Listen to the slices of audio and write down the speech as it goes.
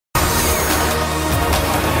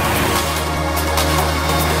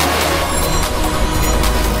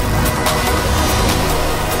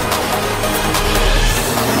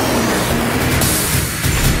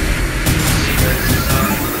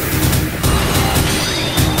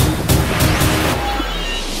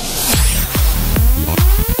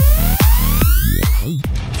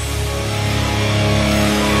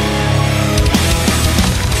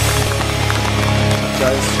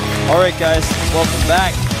Alright guys, welcome back.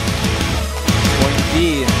 It's going to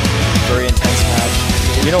be a very intense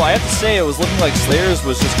match. You know, I have to say, it was looking like Slayers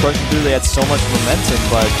was just crushing through. They had so much momentum,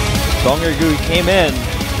 but Dongraegu came in,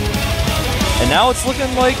 and now it's looking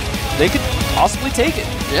like they could possibly take it.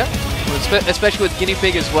 Yeah, especially with Guinea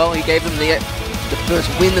Pig as well. He gave them the first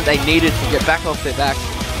win that they needed to get back off their back.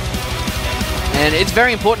 And it's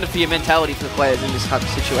very important for your mentality for the players in this type of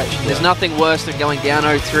situation. There's nothing worse than going down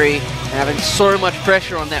 0-3 and having so much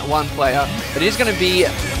pressure on that one player. But it is going to be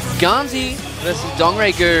Ganzi versus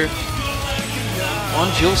Dongraegu on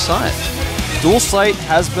dual sight. Dual sight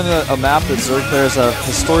has been a map that Zerg players have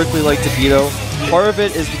historically liked to veto. Part of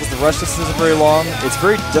it is because the rush distance isn't very long. It's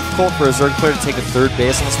very difficult for a Zerg player to take a third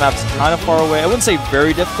base on this map. It's kind of far away. I wouldn't say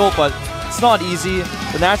very difficult, but it's not easy.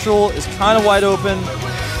 The natural is kind of wide open.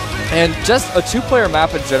 And just a two-player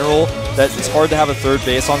map in general that it's hard to have a third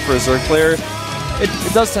base on for a Zerg player,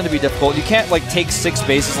 it does tend to be difficult. You can't like take 6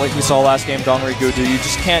 bases like we saw last game Dongraegu do. You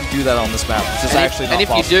just can't do that on this map. It's just actually not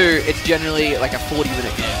possible. And if you do, it's generally like a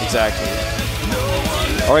 40-minute game. Exactly.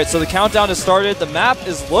 Alright, so the countdown has started. The map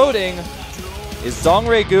is loading. Is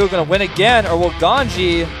Dongraegu going to win again, or will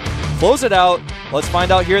Ganji close it out? Let's find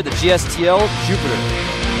out here at the GSTL Jupiter.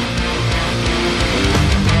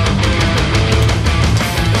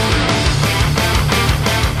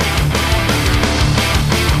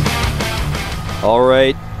 All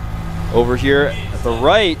right, over here at the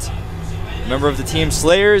right, member of the team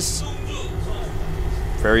Slayers.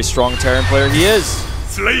 Very strong Terran player he is.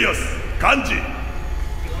 Slayers, Ganji.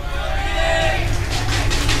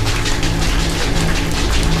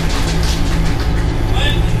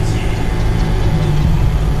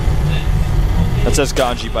 That says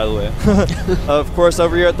Ganji, by the way. Of course,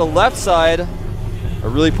 over here at the left side, a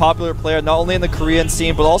really popular player, not only in the Korean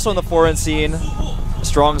scene, but also in the foreign scene. A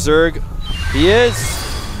strong Zerg. He is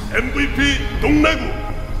MVP Dongraegu.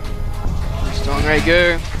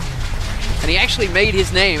 Dongraegu. And he actually made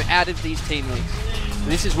his name out of these team leagues.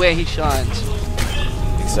 This is where he shines.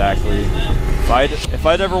 Exactly. If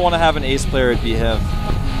I'd ever want to have an ace player, it'd be him.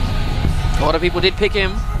 A lot of people did pick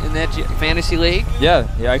him in their fantasy league. Yeah,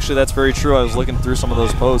 actually that's very true. I was looking through some of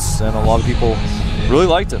those posts, and a lot of people really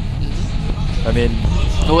liked him. I mean,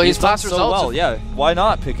 well, he's past so results. Well, yeah. Why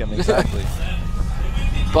not pick him exactly?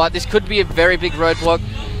 But this could be a very big roadblock.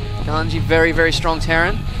 Ganji, very, very strong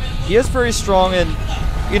Terran. He is very strong, and,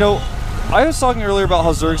 you know, I was talking earlier about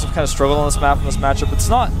how Zergs have kind of struggled on this map in this matchup. It's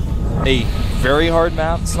not a very hard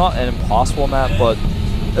map. It's not an impossible map, but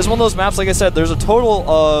it's one of those maps, like I said, there's a total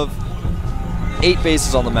of 8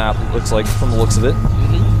 bases on the map, it looks like, from the looks of it.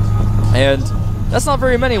 And that's not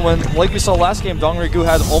very many when, like we saw last game, Dongraegu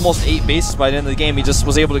had almost 8 bases by the end of the game. He just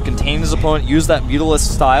was able to contain his opponent, use that Mutalist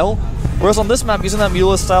style. Whereas on this map, using that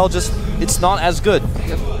Mutalist style, it's not as good.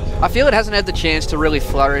 I feel it hasn't had the chance to really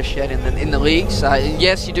flourish yet in the leagues.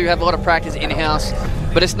 Yes, you do have a lot of practice in-house,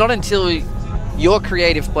 but it's not until your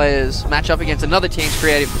creative players match up against another team's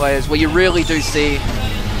creative players where you really do see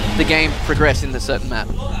the game progress in the certain map.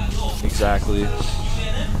 Exactly.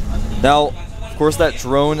 Now, of course, that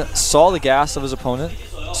drone saw the gas of his opponent,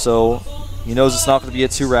 so he knows it's not going to be a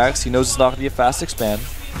 2 racks. He knows it's not going to be a fast expand.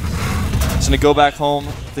 He's going to go back home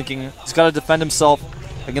thinking he's got to defend himself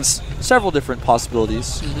against several different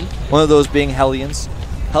possibilities. One of those being Hellions.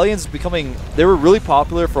 Hellions they were really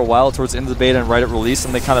popular for a while towards the end of the beta and right at release,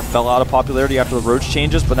 and they kind of fell out of popularity after the roach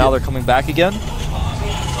changes, but now they're coming back again.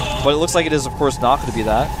 But it looks like it is, of course, not going to be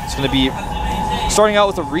that. It's going to be starting out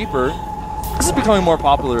with a Reaper. This is becoming more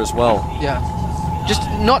popular as well. Yeah. Just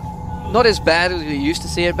not as bad as we used to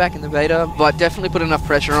see it back in the beta, but definitely put enough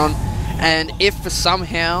pressure on. And if for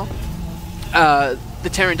somehow the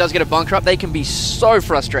Terran does get a bunker up, they can be so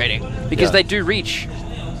frustrating because they do reach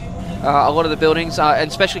a lot of the buildings, and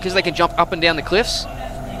especially because they can jump up and down the cliffs.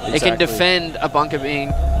 Exactly. They can defend a bunker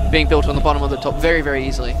being built on the bottom of the top very, very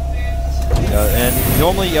easily. And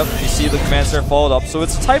normally, you see the command center followed up, so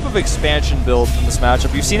it's a type of expansion build in this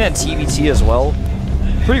matchup. You've seen it in TVT as well,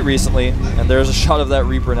 pretty recently, and there's a shot of that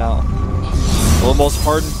Reaper now. The most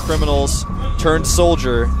hardened criminals turned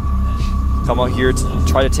soldier come out here to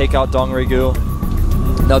try to take out Dongraegu.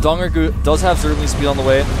 Now, Dongraegu does have Zergling speed on the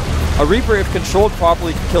way. A Reaper, if controlled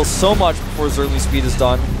properly, can kill so much before Zergling speed is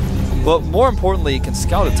done, but more importantly, it can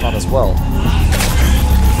scout a ton as well.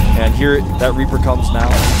 And here, that Reaper comes now.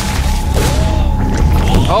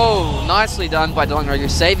 Oh, nicely done by Dongraegu,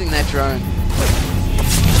 saving that drone.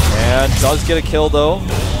 And does get a kill, though.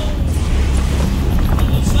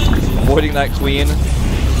 Avoiding that Queen.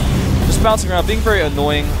 Just bouncing around, being very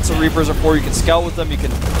annoying. So Reapers are for. You can scout with them, you can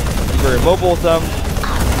be very mobile with them.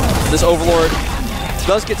 This Overlord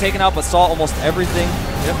does get taken out, but saw almost everything.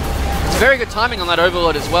 Yep. Very good timing on that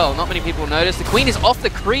Overlord as well. Not many people notice. The Queen is off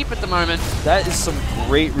the creep at the moment. That is some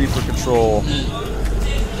great Reaper control.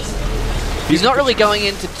 He's not really going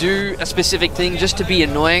in to do a specific thing, just to be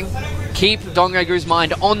annoying. Keep Dongregu's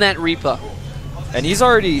mind on that Reaper. And he's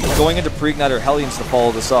already going into Pre-Igniter Hellions to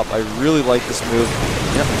follow this up. I really like this move.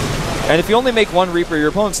 Yep. And if you only make one Reaper, your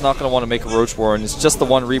opponent's not going to want to make a Roach Warren. It's just the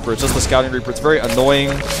one Reaper. It's just the Scouting Reaper. It's very annoying.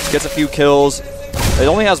 Gets a few kills. It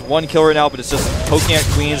only has one kill right now, but it's just poking at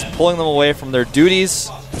Queens, pulling them away from their duties.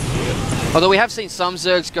 Although we have seen some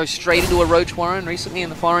Zergs go straight into a Roach Warren recently in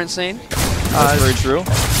the foreign scene. That's very true.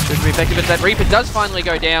 Should be effective, but that Reaper does finally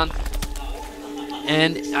go down.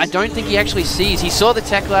 And I don't think he actually sees. He saw the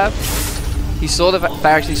tech lab. He saw the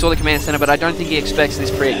barracks, he saw the command center, but I don't think he expects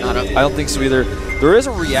this pre-igniter. I don't think so either. There is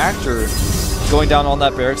a reactor going down on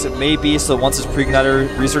that barracks. It may be so once his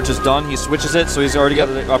pre-igniter research is done, he switches it, so he's already got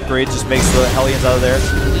the upgrade, just makes the Hellions out of there.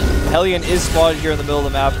 Hellion is spotted here in the middle of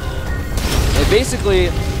the map. And basically,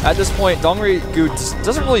 at this point, Dongregu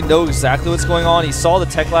doesn't really know exactly what's going on. He saw the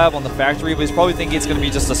tech lab on the factory, but he's probably thinking it's going to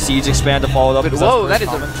be just a siege expand to follow it up. But whoa, that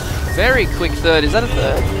is a very quick third. Is that a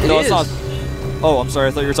third? No, it's not. Oh, I'm sorry.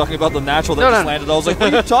 I thought you were talking about the natural that just landed. I was like,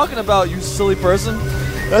 what are you talking about, you silly person?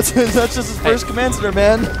 That's just his first command center,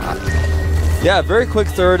 man. Yeah, very quick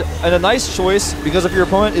third, and a nice choice, because if your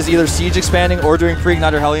opponent is either siege expanding or doing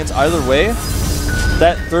pre-igniter Hellions, either way,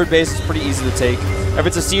 that third base is pretty easy to take. If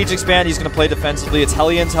it's a siege expand, he's going to play defensively. It's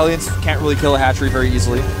Hellions. Hellions can't really kill a hatchery very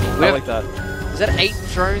easily. I like that. Is that 8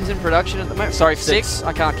 drones in production at the moment? Sorry, 6.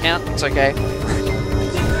 I can't count. It's okay.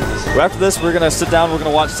 Well, after this, we're going to sit down. We're going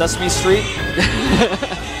to watch Sesame Street.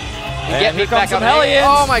 Get me back up. Hellions.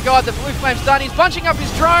 Oh my god, the blue flame's done. He's bunching up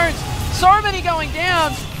his drones. So many going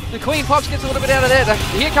down. The Queen Pops gets a little bit out of there.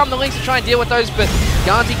 Here come the Lynx to try and deal with those, but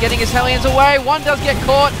Ganzi getting his Hellions away. One does get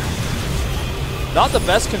caught. Not the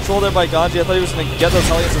best control there by Ganji. I thought he was going to get those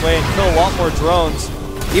Hellions away and kill a lot more drones.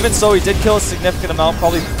 Even so, he did kill a significant amount,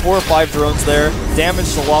 probably 4 or 5 drones there.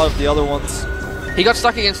 Damaged a lot of the other ones. He got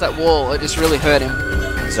stuck against that wall. It just really hurt him.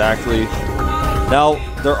 Exactly. Now,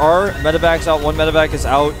 there are medevacs out. One medevac is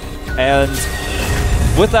out. And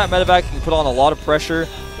with that medevac, you can put on a lot of pressure.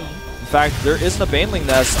 In fact, there isn't a Baneling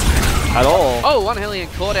nest at all. Oh, one Hellion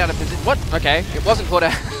caught out of position. What? Okay, it wasn't caught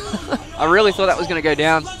out. I really thought that was going to go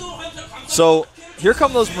down. So, here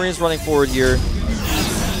come those Marines running forward here.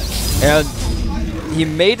 And he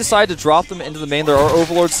may decide to drop them into the main. There are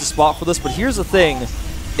Overlords to spot for this, but here's the thing.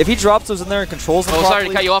 If he drops those in there and controls them properly... sorry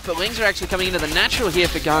to cut you off, but Lings are actually coming into the natural here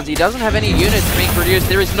for Ganzi. He doesn't have any units being produced.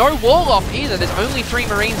 There is no wall off either. There's only 3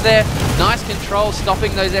 Marines there. Nice control,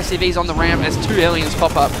 stopping those SCVs on the ramp as 2 Hellions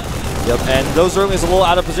pop up. Yep, and those Zerglings are a little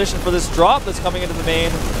out of position for this drop that's coming into the main.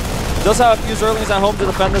 He does have a few Zerglings at home to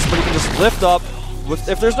defend this, but he can just lift up.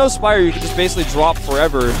 If there's no Spire, you can just basically drop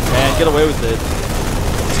forever and get away with it.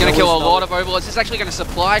 He's going to kill a lot of Overlords. This is actually going to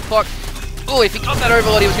supply clock. Oh, if he got that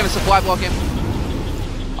Overlord, he was going to supply block him.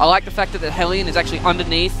 I like the fact that the Hellion is actually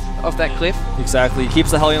underneath of that cliff. Exactly. He keeps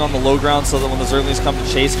the Hellion on the low ground so that when the Zerglings come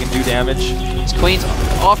to chase, he can do damage. His Queen's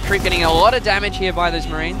off creep, getting a lot of damage here by those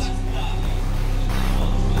Marines.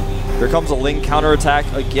 Here comes a Ling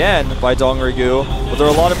counterattack again by Dongregu. But there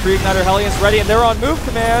are a lot of pre-igniter Hellions ready, and they're on move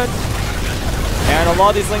command. And a lot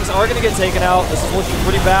of these Lings are going to get taken out. This is looking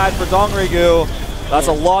pretty bad for Dongregu. That's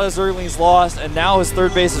a lot of Zerglings lost, and now his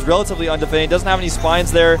third base is relatively undefended. He doesn't have any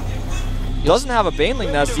spines there. He doesn't have a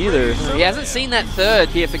Baneling nest either. He hasn't seen that third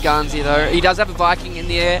here for Ganzi though. He does have a Viking in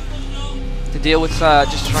the air to deal with,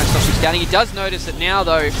 just to try and stop his scouting. He does notice it now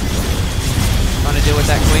though, trying to deal with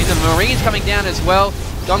that Queen. The Marines coming down as well.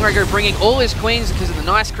 Dongregu bringing all his Queens because of the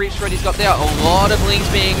nice creep spread he's got there. A lot of Lings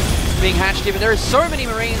being hatched here, but there are so many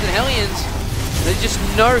Marines and Hellions. There's just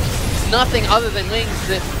nothing other than Lings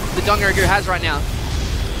that the Dongregu has right now.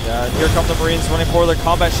 Yeah, and here come the Marines running for their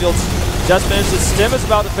combat shields. Just finished. His stim is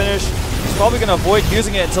about to finish. He's probably going to avoid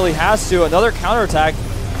using it until he has to. Another counterattack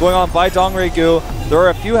going on by Dongregu. There are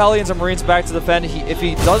a few Hellions and Marines back to defend. If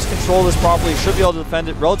he does control this properly, he should be able to defend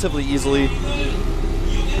it relatively easily.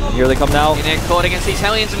 And here they come now. ZeNEX caught against these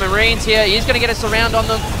Hellions and Marines here. He's going to get a surround on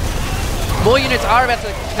them. More units are about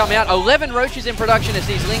to come out. 11 Roaches in production as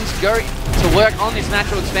these Lings go to work on this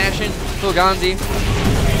natural expansion for Ganzi.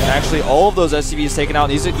 And actually, all of those SCVs taken out.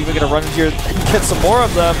 And he's even going to run in here and get some more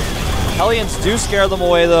of them. Hellions do scare them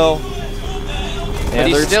away, though. But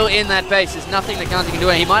he's still in that base. There's nothing that Ganzi can do.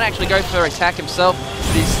 And he might actually go for attack himself.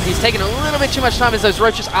 But he's taken a little bit too much time as those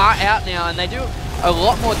Roaches are out now. And they do a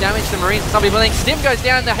lot more damage than Marines. Some people think Stim goes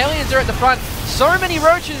down. The Hellions are at the front. So many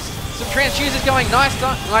Roaches. Some transducers going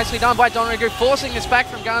nicely done by Dongregu, forcing this back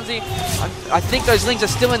from Ganzi. I think those Lings are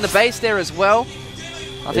still in the base there as well.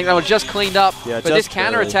 I think they were just cleaned up. Yeah, but this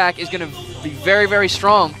counterattack is going to be very, very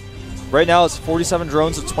strong. Right now it's 47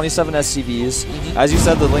 drones with 27 SCVs. As you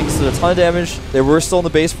said, the Lynx did a ton of damage. They were still in the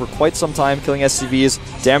base for quite some time, killing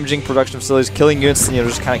SCVs, damaging production facilities, killing units, and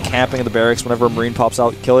just kind of camping in the barracks whenever a Marine pops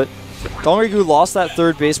out, kill it. Dongregu lost that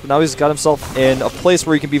third base, but now he's got himself in a place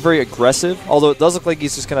where he can be very aggressive, although it does look like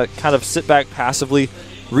he's just going to kind of sit back passively,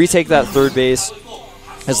 retake that third base.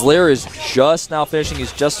 His lair is just now finishing.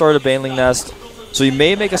 He's just started a Baneling nest, so he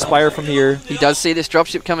may make a Spire from here. He does see this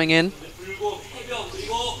dropship coming in.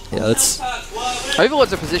 Yeah, that's...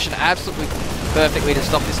 Overlord's a position absolutely perfectly to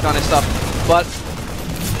stop this kind of stuff, but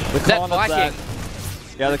that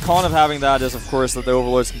Viking... Yeah, the con of having that is, of course, that the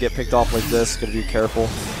Overlords can get picked off like this. Gotta be careful.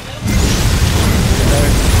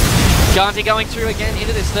 Ganji going through again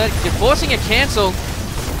into this third. They're forcing a cancel.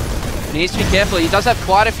 He needs to be careful. He does have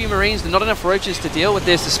quite a few Marines. There's not enough roaches to deal with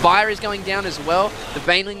this. The Spire is going down as well. The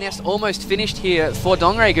Baneling nest almost finished here for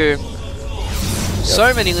Dongregu.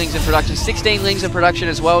 So many Lings in production. 16 Lings in production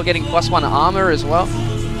as well, getting +1 armor as well.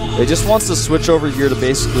 He just wants to switch over here to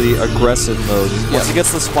basically aggressive mode. Once he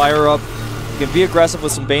gets the Spire up, he can be aggressive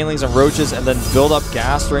with some Banelings and Roaches and then build up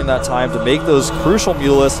gas during that time to make those crucial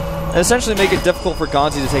Mutalisks and essentially make it difficult for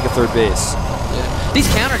Ganji to take a third base. Yeah. These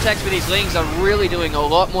counterattacks with these Lings are really doing a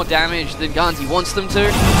lot more damage than Ganji wants them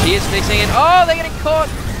to. He is fixing it. Oh, they're getting caught!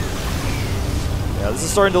 Yeah, this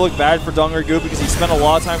is starting to look bad for Dongregu because he spent a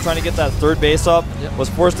lot of time trying to get that third base up, was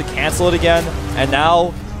forced to cancel it again, and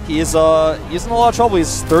now he's in a lot of trouble.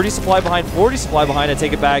 He's 30 supply behind, 40 supply behind, and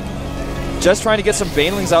take it back. Just trying to get some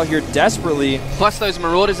Banelings out here desperately. Plus those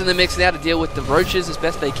Marauders in the mix now to deal with the Roaches as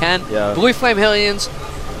best they can. Yeah. Blue Flame Hellions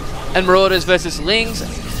and Marauders versus Lings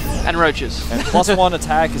and Roaches. And +1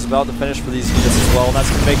 attack is about to finish for these units as well, and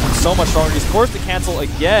that's going to make them so much stronger. He's forced to cancel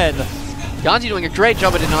again. Ganji doing a great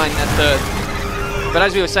job of denying that third. But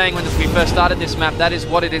as we were saying when we first started this map, that is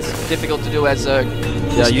what it is difficult to do as a...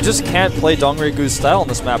 Yeah, you just can't play Dongregu's style on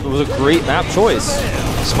this map. It was a great map choice.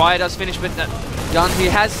 Spire does finish, but Ganji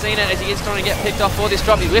has seen it as he is trying to get picked off for this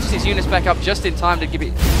drop. He lifts his units back up just in time to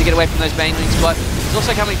get away from those Banelings, but he's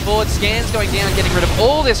also coming forward. Scans going down, getting rid of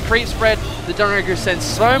all this creep spread that Dongregu spends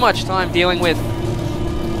so much time dealing with.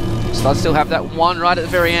 So still have that one right at the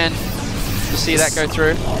very end. To see that go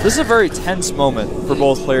through. This is a very tense moment for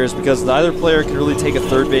both players because neither player can really take a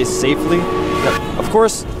third base safely. Of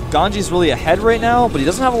course, Ganji's really ahead right now, but he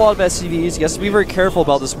doesn't have a lot of SCVs. He has to be very careful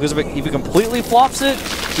about this because if he completely flops it,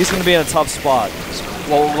 he's going to be in a tough spot.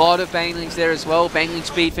 Well, a lot of Banelings there as well. Baneling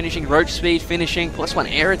speed finishing, Roach speed finishing,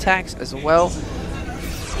 +1 air attacks as well.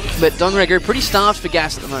 But Dongregu pretty starved for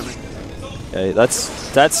gas at the moment. Yeah,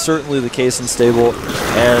 that's certainly the case in stable.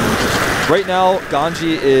 And right now,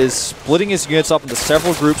 Ganji is splitting his units up into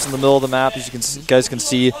several groups in the middle of the map. As you guys can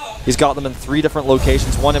see, he's got them in 3 different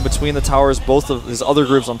locations, one in between the towers, both of his other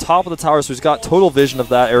groups on top of the towers, so he's got total vision of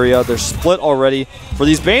that area. They're split already. For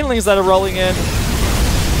these Banelings that are rolling in,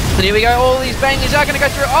 and here we go, all these Banelings are going to go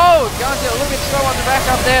through. Oh, Ganji a little bit slow on the back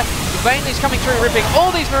up there. The Banelings coming through, ripping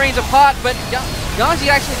all these Marines apart, but Ganji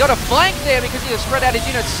actually got a flank there because he has spread out his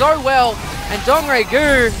units so well, and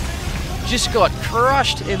Dongregu just got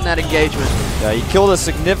crushed in that engagement. Yeah, he killed a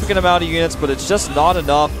significant amount of units, but it's just not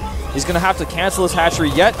enough. He's going to have to cancel his hatchery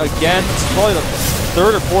yet again. It's probably the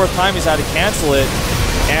 3rd or 4th time he's had to cancel it.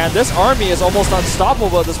 And this army is almost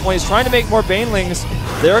unstoppable at this point. He's trying to make more Banelings.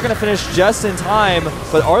 They're going to finish just in time,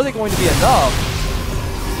 but are they going to be enough?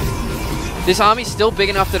 This army's still big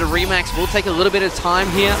enough that a remax will take a little bit of time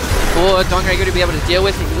here for Dongregu to be able to deal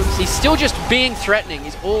with. He's still just being threatening.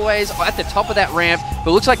 He's always at the top of that ramp, but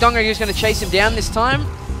it looks like Dongregu's going to chase him down this time.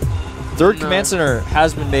 3rd Command Center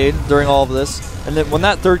has been made during all of this, and then when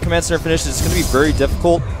that 3rd Command Center finishes, it's going to be very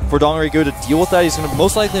difficult for Dongregu to deal with that. He's going to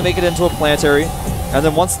most likely make it into a planetary, and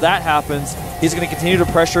then once that happens, he's going to continue to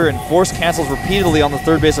pressure and force cancels repeatedly on the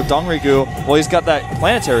 3rd base of Dongregu while he's got that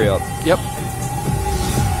planetary up. Yep.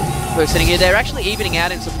 We're sitting here. They're actually evening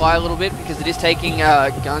out in supply a little bit because it is taking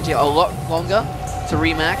Ganji a lot longer to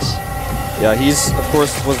remax. Yeah, he's, of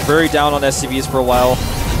course, was very down on SCVs for a while.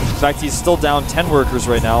 In fact, he's still down 10 workers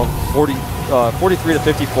right now, 43 to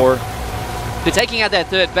 54. But taking out that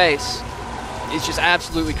 3rd base is just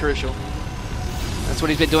absolutely crucial. That's what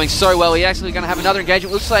he's been doing so well. He's actually going to have another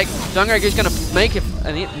engagement. Looks like Dongregu is going to make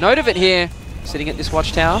a note of it here, sitting at this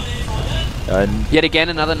watchtower. And yet again,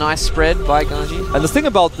 another nice spread by Ganji. And the thing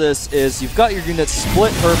about this is you've got your units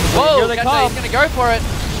split perfectly. Whoa, here they come. He's going to go for it.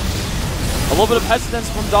 A little bit of hesitance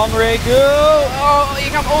from Dongregu. Oh,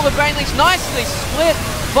 here come all the Banelings. Nicely split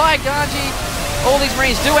by Ganji. All these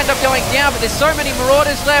Marines do end up going down, but there's so many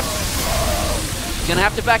Marauders left. He's going to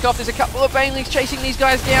have to back off. There's a couple of Banelings chasing these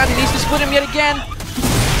guys down. He needs to split them yet again.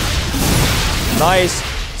 Nice.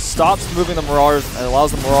 Stops moving the Marauders and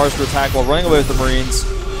allows the Marauders to attack while running away with the Marines.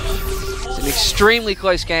 an extremely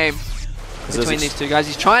close game between these two guys.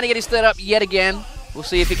 He's trying to get his third up yet again. We'll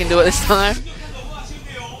see if he can do it this time.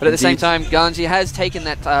 But at the same time, Ganji has taken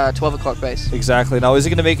that 12 o'clock base. Exactly. Now, is he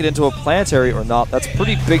going to make it into a planetary or not? That's a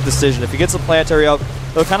pretty big decision. If he gets the planetary up,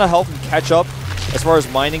 it'll kind of help him catch up as far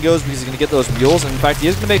as mining goes because he's going to get those mules. And in fact, he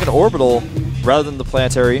is going to make an orbital rather than the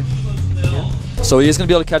planetary. Yeah. So he is going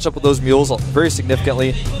to be able to catch up with those mules very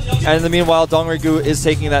significantly. And in the meanwhile, Dongrigu is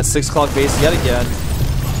taking that 6 o'clock base yet again.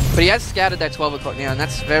 But he has scouted that 12 o'clock now, and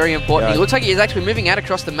that's very important. Yeah. He looks like he's actually moving out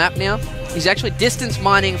across the map now. He's actually distance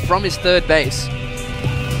mining from his third base.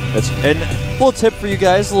 And a little tip for you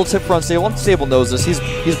guys, a little tip for Unstable. Unstable knows this.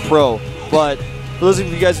 He's pro. But for those of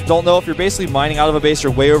you guys who don't know, if you're basically mining out of a base,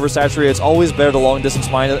 you're way oversaturated. It's always better to long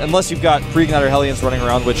distance mine, unless you've got pre-igniter Hellions running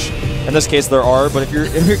around, which in this case there are. But if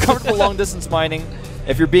you're comfortable long distance mining,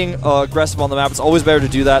 if you're being aggressive on the map, it's always better to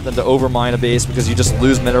do that than to overmine a base because you just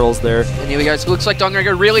lose minerals there. And here we go. So it looks like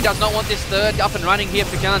Dongrigu really does not want this third up and running here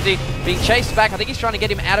for Ganji. Being chased back. I think he's trying to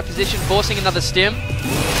get him out of position, forcing another stim.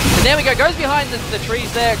 And there we go. Goes behind the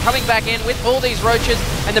trees there, coming back in with all these roaches.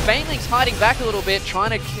 And the Banelings hiding back a little bit,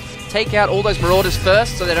 trying to take out all those Marauders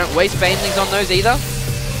first so they don't waste Banelings on those either.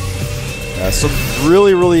 Yeah, some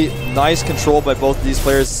really, really nice control by both of these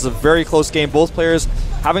players. This is a very close game. Both players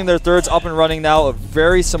having their thirds up and running now of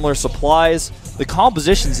very similar supplies. The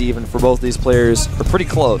compositions even for both these players are pretty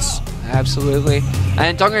close. Absolutely.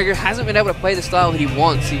 And Dongrigu hasn't been able to play the style that he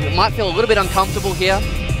wants. He might feel a little bit uncomfortable here.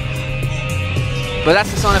 But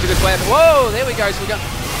that's the sign of a good player. Whoa, there we go. So we got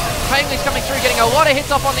Banelings coming through, getting a lot of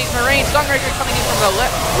hits off on these Marines. Dongrigu coming in from the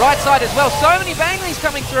right side as well. So many Banelings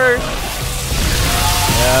coming through.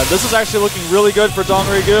 Yeah, this is actually looking really good for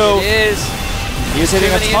Dongrigu. It is. He's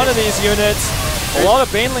hitting a ton of these units. A lot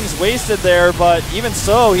of Banelings wasted there, but even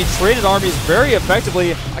so, he traded armies very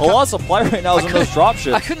effectively. A lot of supply right now is in those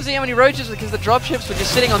dropships. I couldn't see how many roaches because the dropships were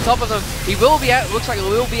just sitting on top of them. He will be, looks like he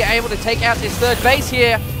will be able to take out his third base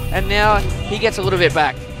here, and now he gets a little bit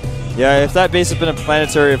back. Yeah, if that base had been a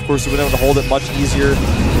planetary, of course, we would have been able to hold it much easier.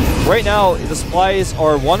 Right now, the supplies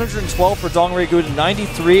are 112 for Dongrigu to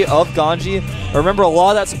 93 of Ganji. Remember, a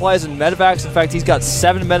lot of that supply is in medevacs. In fact, he's got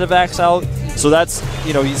 7 medevacs out. So that's,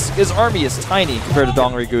 you know, his army is tiny compared to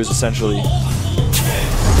Dongrigu's, essentially.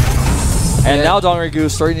 And now Dongrigu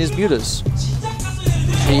is starting his mutas.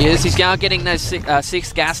 He is. He's now getting those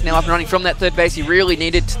 6 gas now up and running from that third base. He really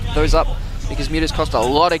needed those up because mutas cost a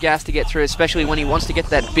lot of gas to get through, especially when he wants to get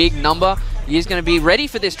that big number. He is going to be ready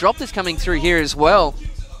for this drop that's coming through here as well.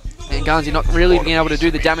 And Ganji not really being able to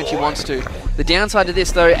do the damage he wants to. The downside to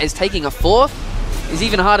this, though, is taking a 4th is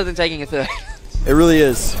even harder than taking a 3rd. It really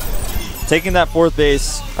is. Taking that 4th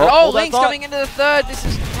base. Oh, Link's coming into the 3rd. This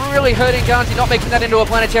is really hurting Ganji, not making that into a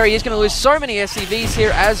planetary. He's going to lose so many SCVs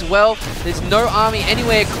here as well. There's no army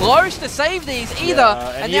anywhere close to save these either.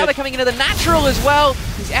 Yeah, and now they're coming into the natural as well.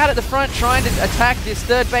 He's out at the front trying to attack this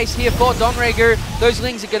 3rd base here for Dongrigu. Those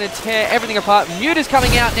Lings are going to tear everything apart. Muta's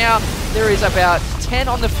coming out now. There is about 10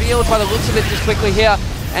 on the field by the looks of it just quickly here.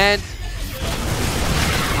 And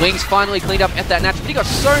Wings finally cleaned up at that natural. But he got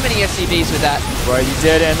so many SCVs with that. Right, he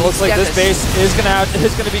did, and it looks like this base is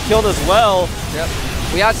gonna be killed as well. Yep.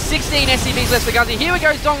 We have 16 SCVs left for Ganji. Here we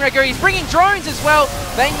go, Dongrigu. He's bringing drones as well.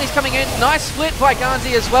 Bangley's coming in. Nice split by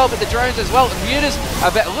Ganji as well, but the drones as well. The Mutas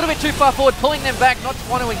are a little bit too far forward, pulling them back, not to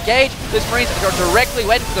want to engage. Those Marines are directly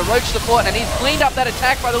waiting for the Roach support, and he's cleaned up that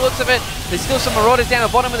attack by the looks of it. There's still some Marauders down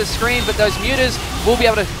the bottom of the screen, but those Mutas will be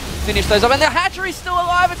able to finish those up. And the hatchery's still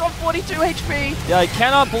alive. It's on 42 HP. Yeah, I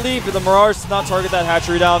cannot believe that the Marauders did not target that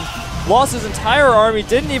hatchery down. Lost his entire army,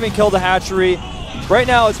 didn't even kill the hatchery. Right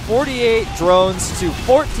now it's 48 drones to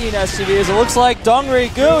 14 SCVs. It looks like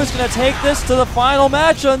Dongrigu is going to take this to the final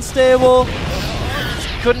match, Unstable.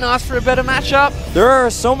 Couldn't ask for a better matchup. There are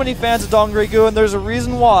so many fans of Dongrigu, and there's a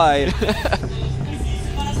reason why.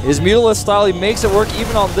 His Mutalist style, he makes it work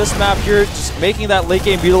even on this map here, just making that late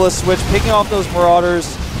game Mutalist switch, picking off those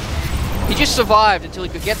Marauders. He just survived until he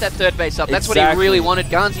could get that 3rd base up. That's what he really wanted.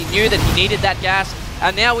 Ganji knew that he needed that gas.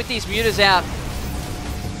 And now with these Mutas out,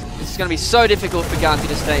 it's going to be so difficult for Ganji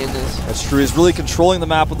to stay in this. That's true. He's really controlling the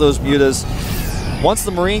map with those Mutas. Once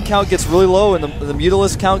the Marine count gets really low and the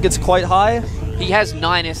Mutalist count gets quite high. He has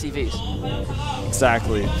 9 SCVs.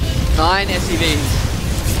 Exactly. 9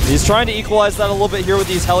 SCVs. He's trying to equalize that a little bit here with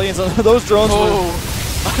these Hellions. Those drones were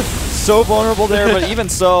so vulnerable there, but even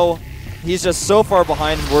so, he's just so far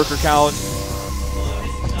behind in worker count.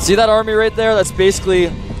 See that army right there? That's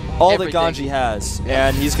basically all that Ganji has.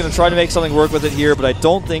 And he's going to try to make something work with it here, but I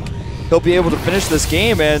don't think he'll be able to finish this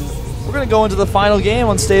game. And we're going to go into the final game,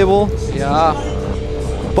 Unstable. Yeah.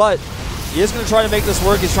 But he is going to try to make this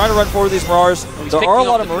work. He's trying to run forward these Marauders. There are a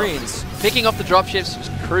lot of Marines. Picking up the dropships was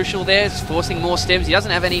crucial there. It's forcing more stims. He doesn't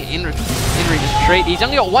have any in retreat. He's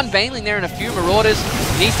only got one Baneling there and a few Marauders.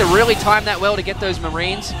 He needs to really time that well to get those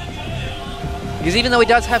Marines. Because even though he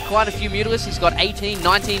does have quite a few Mutalisks, he's got 18,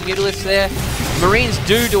 19 Mutalisks there. Marines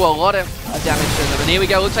do a lot of damage to them. And here we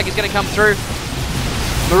go. Looks like he's going to come through.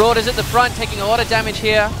 Marauders at the front taking a lot of damage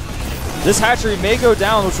here. This hatchery may go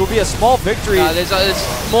down, which will be a small victory.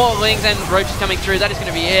 There's more Lings and Roaches coming through. That is going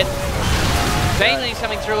to be it. Baneling's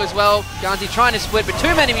coming through as well. Ganzi trying to split, but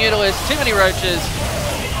too many Mutalisks, too many Roaches.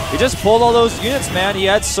 He just pulled all those units, man.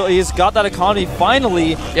 He's got that economy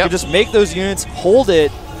finally. He just make those units, hold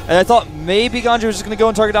it. And I thought maybe Ganji was just going to go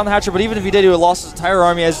and target down the hatcher, but even if he did, he would have lost his entire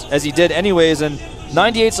army as he did anyways. And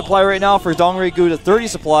 98 supply right now for Dongri-gu to 30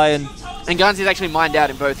 supply. And Ganzi's actually mined out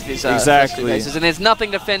in both of his first two bases, and there's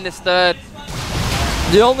nothing to defend this third.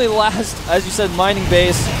 The only last, as you said, mining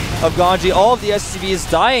base of Ganji. All of the SCVs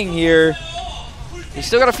dying here. He's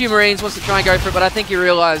still got a few Marines, wants to try and go for it, but I think he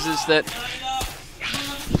realizes that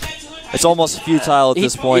it's almost futile at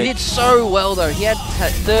this point. He did so well, though. He had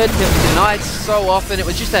that third kill denied so often. It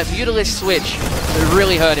was just that Mutalisk switch that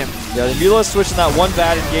really hurt him. Yeah, the Mutalisk switch in that one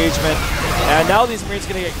bad engagement. And now these Marines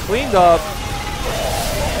are going to get cleaned up.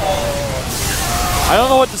 I don't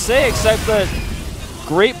know what to say except that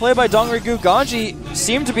great play by Dongri-gu. Ganji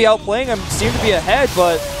seemed to be outplaying him, seemed to be ahead,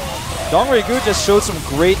 but Dongri-gu just showed some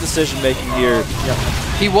great decision-making here. Yep.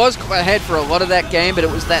 He was ahead for a lot of that game, but it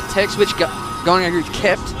was that tech switch Dongri-gu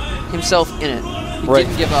kept himself in it. He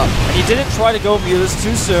didn't give up. And he didn't try to go Mutas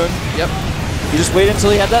too soon. Yep. He just waited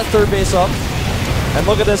until he had that third base up. And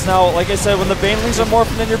look at this now. Like I said, when the Banelings are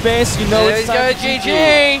morphing in your base, you know it's time. There you go,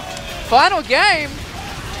 GG. Final game.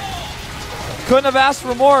 Couldn't have asked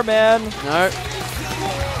for more, man. No.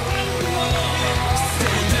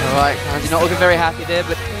 All right, he's not looking very happy there,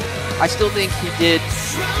 but I still think he did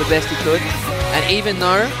the best he could. And even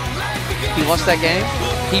though he lost that game,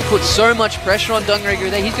 he put so much pressure on Dongri-gu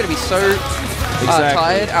there. He's going to be so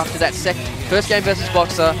tired after that first game versus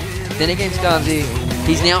Boxer, then against Ganzi.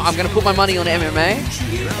 He's now, I'm going to put my money on MMA,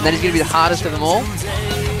 and that is going to be the hardest of them all.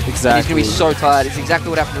 Exactly. He's going to be so tired. It's exactly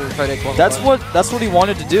what happened to the Kodak qualifier. That's what he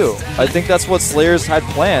wanted to do. I think that's what Slayers had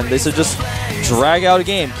planned. They said just drag out a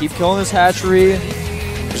game, keep killing this hatchery,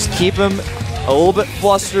 just keep him a little bit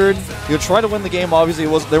flustered. He'll try to win the game. Obviously,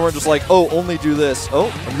 they weren't just like, oh, only do this.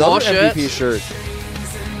 Oh, another MVP shirt.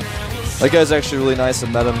 That guy's actually really nice. I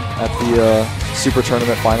met him at the Super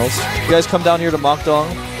Tournament Finals. You guys come down here to Mokdong.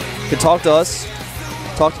 You can talk to us.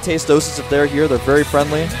 Talk to Tasteosis if they're here. They're very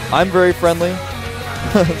friendly. I'm very friendly.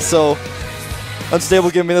 So, Unstable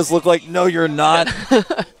giving me this look like, no, you're not. There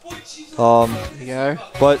you go.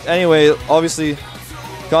 But anyway, obviously,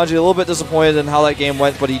 Ganji a little bit disappointed in how that game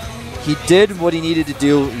went, but he did what he needed to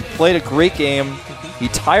do. He played a great game. He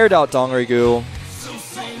tired out Dongri-gu.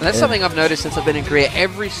 And that's something I've noticed since I've been in Korea.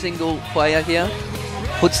 Every single player here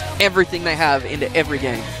puts everything they have into every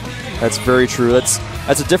game. That's very true. That's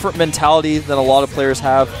a different mentality than a lot of players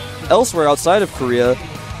have elsewhere outside of Korea.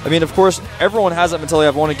 I mean, of course, everyone has that mentality.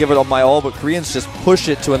 I want to give it my all, but Koreans just push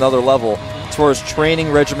it to another level as far as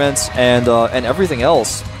training regiments and everything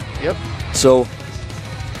else. Yep. So,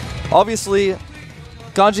 obviously,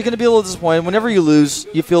 Ganji going to be a little disappointed. Whenever you lose,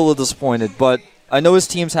 you feel a little disappointed, but I know his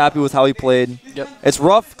team's happy with how he played. Yep. It's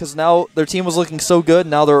rough because now their team was looking so good.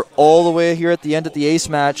 Now they're all the way here at the end at the ace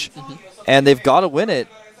match, and they've got to win it.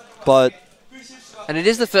 But and it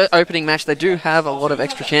is the first opening match. They do have a lot of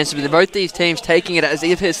extra chances, but both these teams taking it as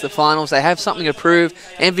if it's the finals. They have something to prove.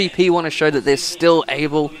 MVP want to show that they're still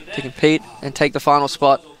able to compete and take the final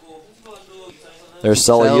spot. There's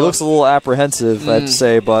Sully. He looks a little apprehensive, I have to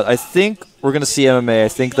say, but I think we're going to see MMA. I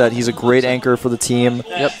think that he's a great anchor for the team.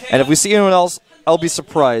 Yep. And if we see anyone else, I'll be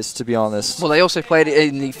surprised, to be honest. Well, they also played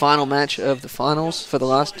in the final match of the finals for the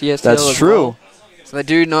last GSTL. That's true. Well. So they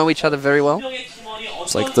do know each other very well.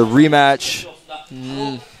 It's like the rematch.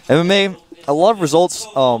 MMA, a lot of results,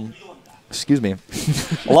 excuse me,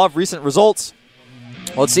 a lot of recent results.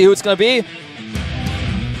 Let's see who it's going to be.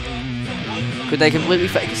 Could they completely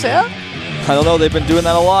fake us out? I don't know. They've been doing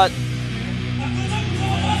that a lot.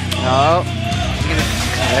 No.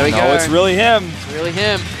 There we go. No, it's really him. It's really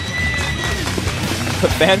him. The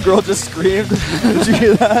fangirl just screamed. Did you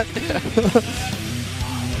hear that?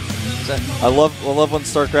 I love when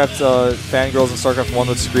StarCraft fangirls in StarCraft 1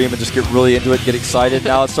 would scream and just get really into it, get excited.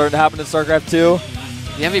 Now it's starting to happen in StarCraft 2.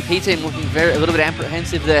 The MVP team looking a little bit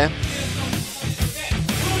apprehensive there.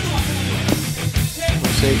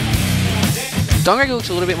 We'll see. Dongri-gu looks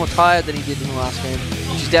a little bit more tired than he did in the last game,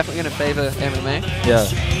 which is definitely going to favor MMA.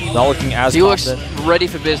 Yeah, not looking as he confident. Looks ready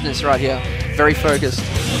for business right here. Very focused.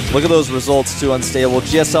 Look at those results too, Unstable.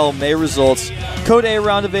 GSL May results. Code A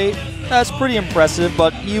round of 8, that's pretty impressive,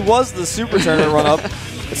 but he was the Super Tournament run-up.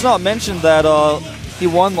 It's not mentioned that he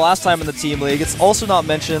won last time in the Team League. It's also not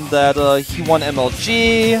mentioned that he won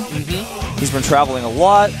MLG. He's been traveling a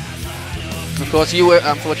lot. Of course, you were,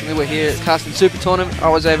 unfortunately, were here at Casting Super Tournament. I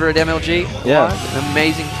was over at MLG. Yeah. An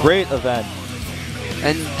amazing tournament. Great event.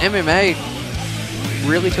 And MMA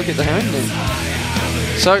really took it to home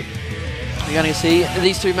then. So, you're going to see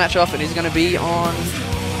these two match off, and he's going to be on...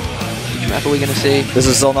 Which map are we going to see? This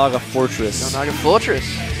is Xel'Naga Fortress. Xel'Naga Fortress.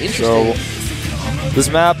 Interesting. So, this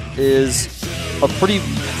map is a pretty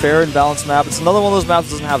fair and balanced map. It's another one of those maps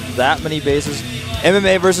that doesn't have that many bases.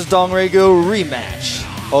 MMA versus Dongrego rematch.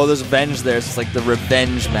 Oh, there's Venge there. So it's like the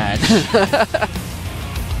revenge match.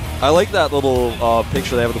 I like that little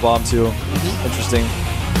picture they have at the bottom too. Interesting.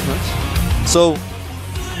 So,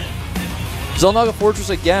 Xel'Naga Fortress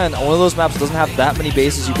again, one of those maps that doesn't have that many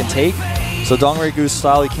bases you can take. So Dongregu's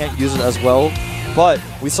style, he can't use it as well. But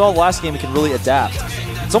we saw last game he can really adapt.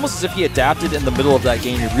 It's almost as if he adapted in the middle of that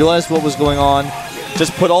game. He realized what was going on,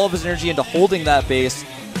 just put all of his energy into holding that base,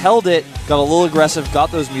 held it, got a little aggressive,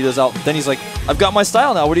 got those mutas out. Then he's like, I've got my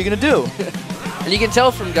style now. What are you going to do? And you can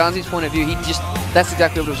tell from Ganzi's point of view, that's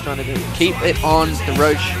exactly what he was trying to do. Keep it on the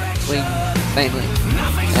Roach wing mainly.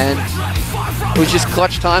 And it was just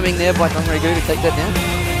clutch timing there by Dongregu to take that down.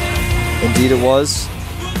 Indeed it was.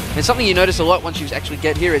 And something you notice a lot once you actually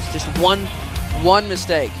get here is just one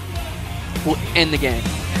mistake will end the game.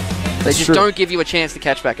 They just don't give you a chance to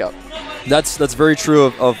catch back up. That's very true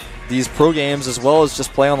of these pro games as well as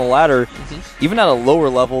just playing on the ladder. Even at a lower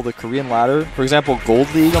level, the Korean ladder, for example,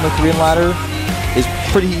 Gold League on the Korean ladder is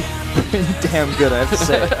pretty damn good, I have to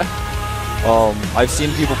say. I've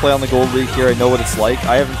seen people play on the Gold League here. I know what it's like.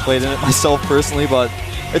 I haven't played in it myself personally, but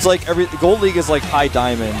it's like Gold League is like High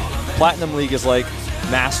Diamond. Platinum League is like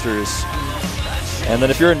Masters. And then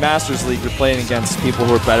if you're in Masters League, you're playing against people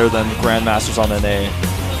who are better than Grandmasters on NA.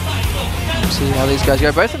 Let's see how these guys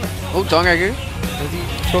go. Both of them. Oh, Dongregu.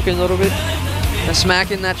 Talking a little bit. A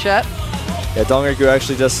smack in that chat. Yeah, Dongregu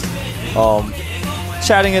actually just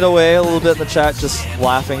chatting it away a little bit in the chat, just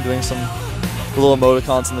laughing, doing some little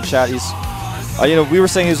emoticons in the chat. He's, you know, we were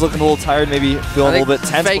saying he was looking a little tired, maybe feeling a little bit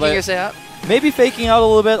tense. Faking us out. Maybe faking out a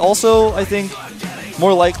little bit. Also, I think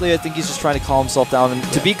more likely, I think he's just trying to calm himself down. And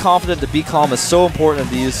to be confident, to be calm is so important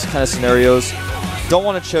in these kind of scenarios. Don't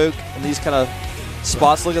want to choke in these kind of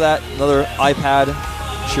spots. Look at that, another iPad.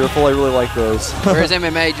 Cheerful, I really like those. Whereas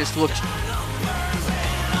MMA just looks...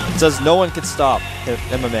 It says no one can stop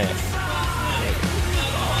MMA.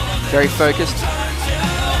 Very focused.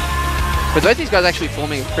 But both these guys actually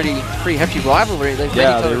forming a pretty hefty rivalry. They've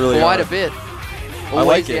met each other quite a bit. Always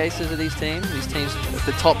like the aces of these teams. These teams at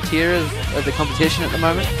the top tier of the competition at the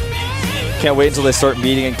moment. Can't wait until they start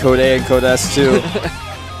meeting in Code A and Code S too.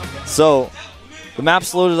 So, the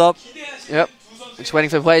map's loaded up. Yep. Just waiting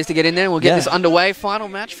for the players to get in there, and we'll get this underway. Final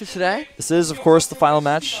match for today. This is, of course, the final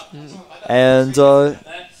match. And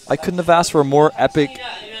I couldn't have asked for a more epic...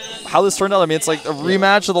 How this turned out, I mean, it's like a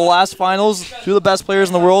rematch of the last finals. Two of the best players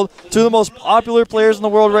in the world. Two of the most popular players in the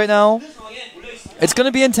world right now. It's going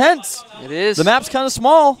to be intense. It is. The map's kind of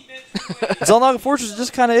small. Xel'Naga Fortress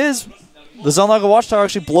just kind of is. The Xel'Naga Watchtower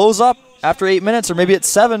actually blows up after 8 minutes, or maybe it's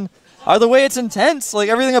 7. Either way, it's intense. Like,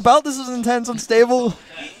 everything about this is intense, unstable.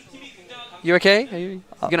 You okay? Are you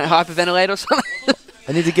gonna hyperventilate or something?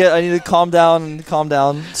 I need to calm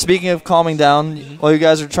down. Speaking of calming down, while you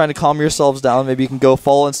guys are trying to calm yourselves down, maybe you can go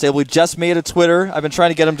follow Unstable. Just made a Twitter. I've been trying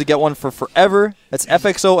to get him to get one for forever. It's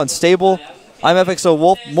FXO Unstable. I'm FXO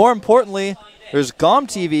Wolf. More importantly, there's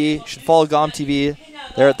GOMTV. You should follow GOMTV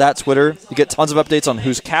there at that Twitter. You get tons of updates on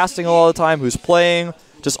who's casting all the time, who's playing,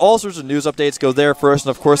 just all sorts of news updates. Go there first, and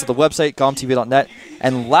of course at the website, gomtv.net.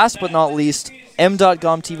 And last but not least,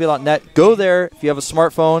 m.gomtv.net. Go there if you have a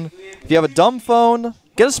smartphone. If you have a dumb phone,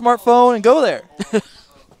 get a smartphone and go there.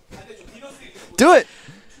 Do it.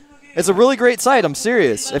 It's a really great site. I'm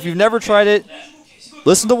serious. If you've never tried it,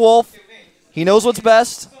 listen to Wolf. He knows what's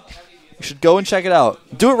best. You should go and check it out.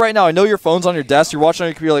 Do it right now. I know your phone's on your desk. You're watching on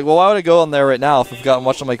your computer. Like, well, why would I go on there right now if I've gotten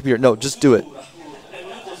watched on my computer? No, just do it.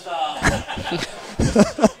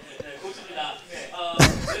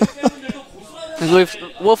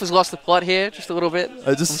 Wolf has lost the plot here just a little bit.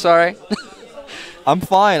 I'm sorry. I'm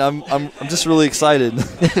fine. I'm just really excited.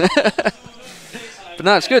 But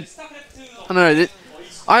no, it's good. I don't know.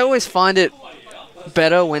 I always find it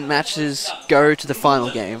better when matches go to the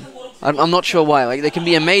final game. I'm not sure why. Like, there can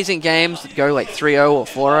be amazing games that go like 3-0 or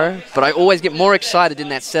 4-0, but I always get more excited in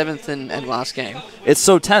that 7th and last game. It's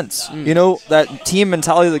so tense. You know, that team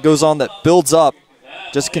mentality that goes on that builds up.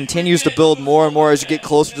 just continues to build more and more as you get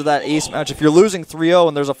closer to that ace match. If you're losing 3-0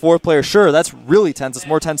 and there's a fourth player, sure, that's really tense. It's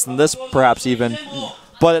more tense than this, perhaps even.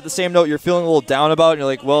 But at the same note, you're feeling a little down about it, and you're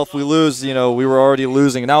like, well, if we lose, you know, we were already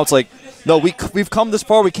losing. And now it's like, no, we've come this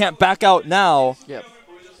far. We can't back out now. Yep.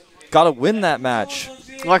 Got to win that match.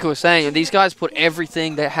 Like I was saying, these guys put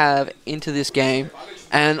everything they have into this game,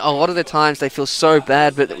 and a lot of the times they feel so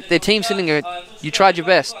bad, but their team's sitting there, you tried your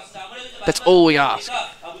best. That's all we ask.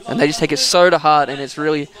 And they just take it so to heart, and it's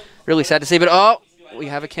really, really sad to see. But, oh, we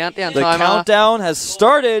have a countdown timer. The countdown has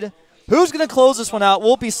started. Who's going to close this one out?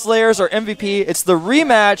 Will it be Slayers or MVP? It's the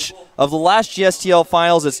rematch of the last GSTL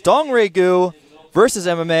finals. It's Dongregu versus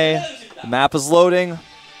MMA. The map is loading.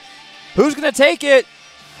 Who's going to take it?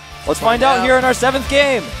 Let's find out here in our 7th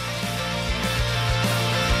game.